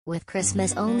With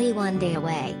Christmas only one day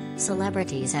away,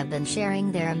 celebrities have been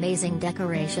sharing their amazing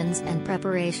decorations and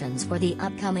preparations for the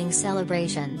upcoming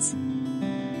celebrations.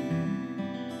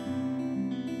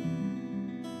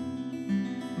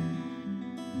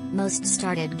 Most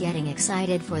started getting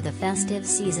excited for the festive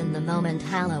season the moment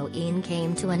Halloween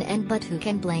came to an end, but who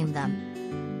can blame them?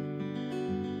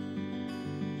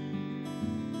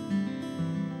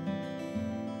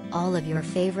 All of your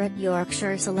favorite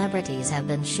Yorkshire celebrities have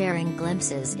been sharing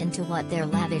glimpses into what their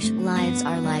lavish lives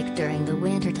are like during the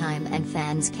wintertime, and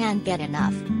fans can't get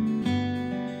enough.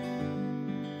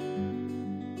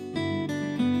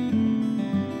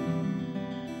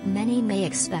 Many may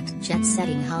expect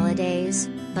jet-setting holidays,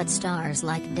 but stars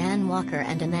like Dan Walker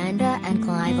and Amanda and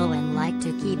Clive Owen like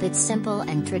to keep it simple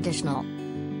and traditional.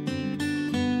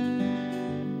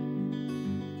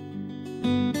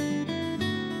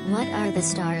 What are the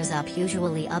stars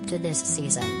usually up to this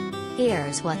season?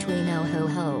 Here's what we know. Ho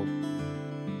ho.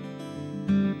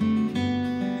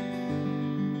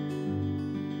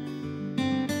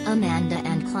 Amanda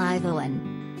and Clive Owen.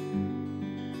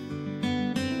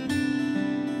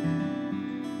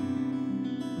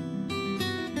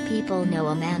 People know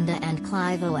Amanda and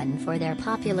Clive Owen for their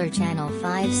popular Channel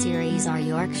 5 series Our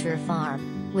Yorkshire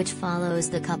Farm, which follows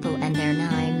the couple and their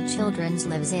 9 children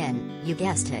lives in, you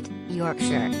guessed it,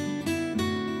 Yorkshire.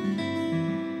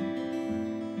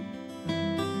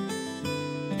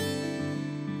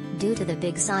 Due to the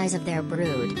big size of their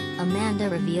brood, Amanda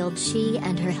revealed she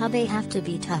and her hubby have to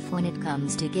be tough when it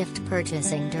comes to gift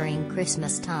purchasing during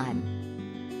Christmas time.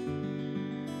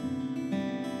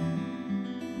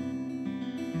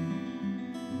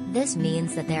 This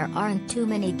means that there aren't too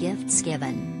many gifts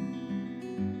given.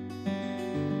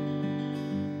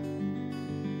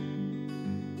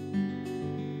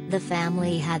 The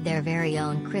family had their very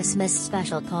own Christmas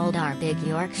special called Our Big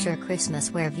Yorkshire Christmas,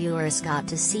 where viewers got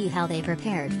to see how they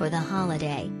prepared for the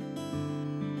holiday.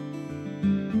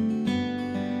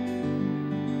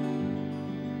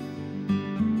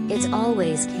 It's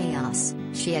always chaos,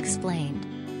 she explained.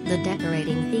 The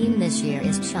decorating theme this year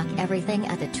is chuck everything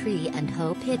at the tree and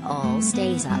hope it all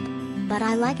stays up. But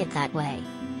I like it that way.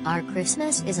 Our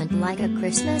Christmas isn't like a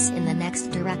Christmas in the next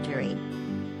directory.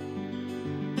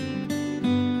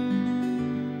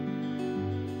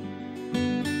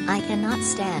 I cannot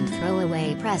stand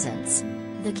throwaway presents.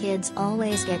 The kids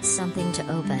always get something to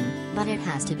open, but it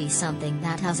has to be something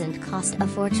that doesn't cost a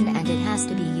fortune and it has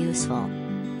to be useful.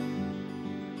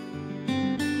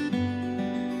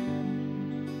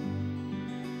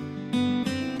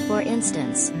 For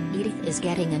instance, Edith is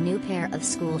getting a new pair of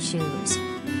school shoes.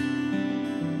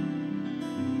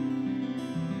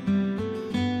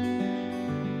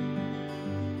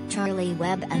 Charlie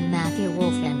Webb and Matthew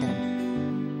Wolfenden.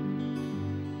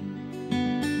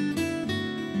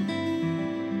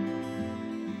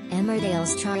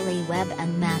 Emmerdale's Charlie Webb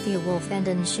and Matthew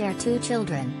Wolfenden share 2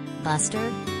 children,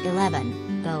 Buster,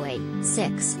 11, Bowie,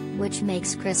 6, which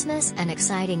makes Christmas an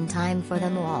exciting time for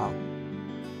them all.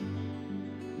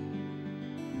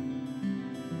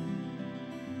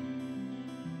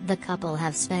 The couple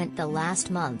have spent the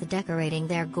last month decorating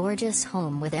their gorgeous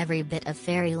home with every bit of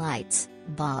fairy lights,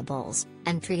 baubles,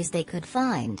 and trees they could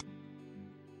find.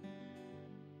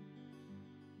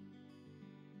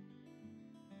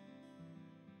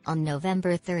 On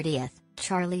November 30th,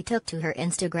 Charlie took to her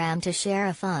Instagram to share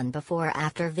a fun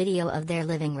before-after video of their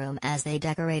living room as they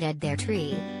decorated their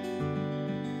tree.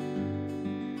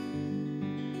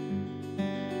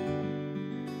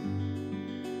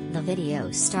 The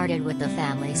video started with the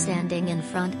family standing in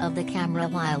front of the camera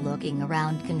while looking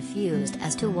around, confused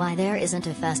as to why there isn't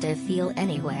a festive feel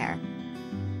anywhere.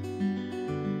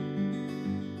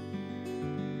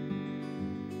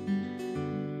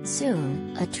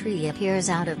 Soon, a tree appears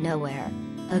out of nowhere.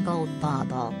 A gold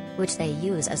bauble, which they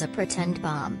use as a pretend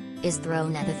bomb, is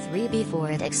thrown at the tree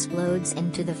before it explodes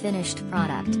into the finished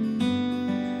product.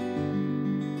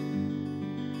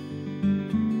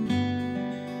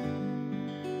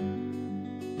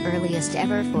 Earliest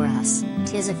ever for us,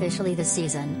 'tis officially the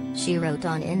season, she wrote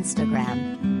on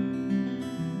Instagram.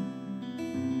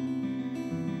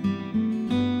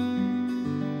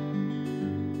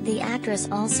 The actress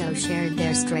also shared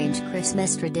their strange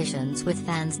Christmas traditions with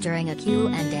fans during a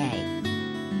Q&A.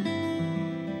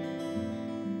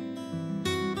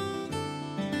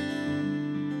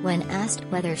 When asked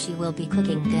whether she will be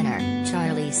cooking dinner,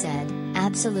 Charlie said,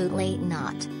 "Absolutely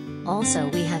not. Also,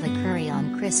 we have a curry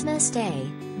on Christmas Day.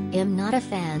 I'm not a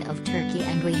fan of turkey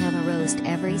and we have a roast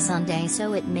every Sunday,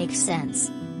 so it makes sense."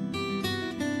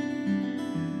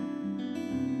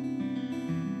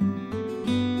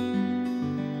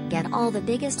 Get all the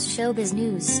biggest showbiz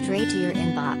news straight to your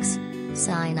inbox.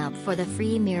 Sign up for the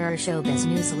free Mirror Showbiz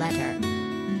newsletter.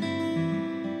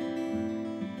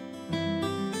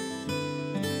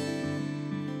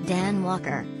 Dan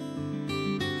Walker.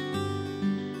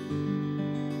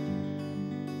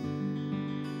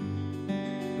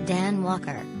 Dan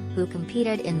Walker, who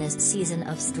competed in this season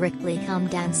of Strictly Come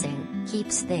Dancing,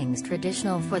 keeps things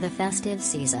traditional for the festive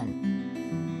season.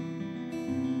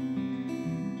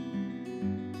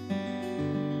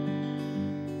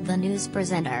 The news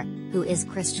presenter, who is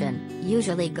Christian,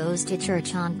 usually goes to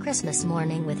church on Christmas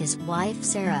morning with his wife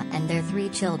Sarah and their 3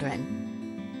 children.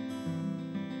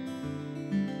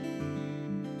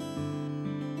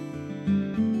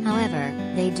 However,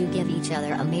 they do give each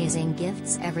other amazing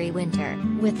gifts every winter,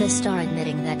 with the star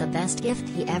admitting that the best gift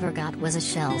he ever got was a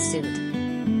shell suit.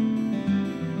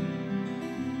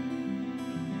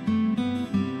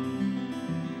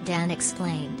 Dan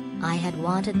explained, "I had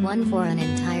wanted one for an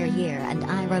entire year and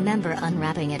I remember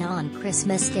unwrapping it on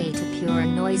Christmas Day to pure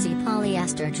noisy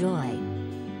polyester joy."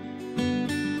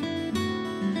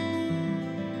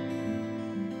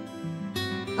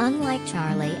 Unlike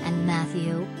Charlie and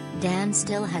Matthew, Dan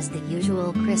still has the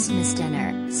usual Christmas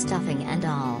dinner, stuffing and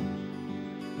all.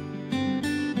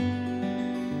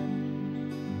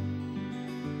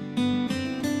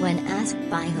 When asked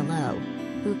by Hello,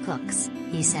 who cooks,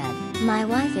 he said, "My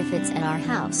wife if it's at our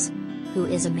house. Who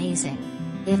is amazing.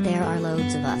 If there are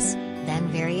loads of us, then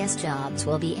various jobs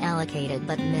will be allocated,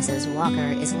 but Mrs.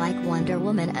 Walker is like Wonder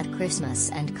Woman at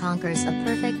Christmas and conquers a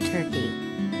perfect turkey."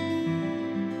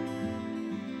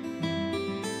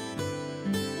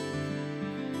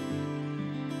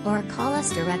 Or call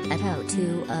us direct at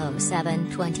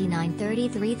 0207 29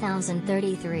 33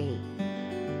 033.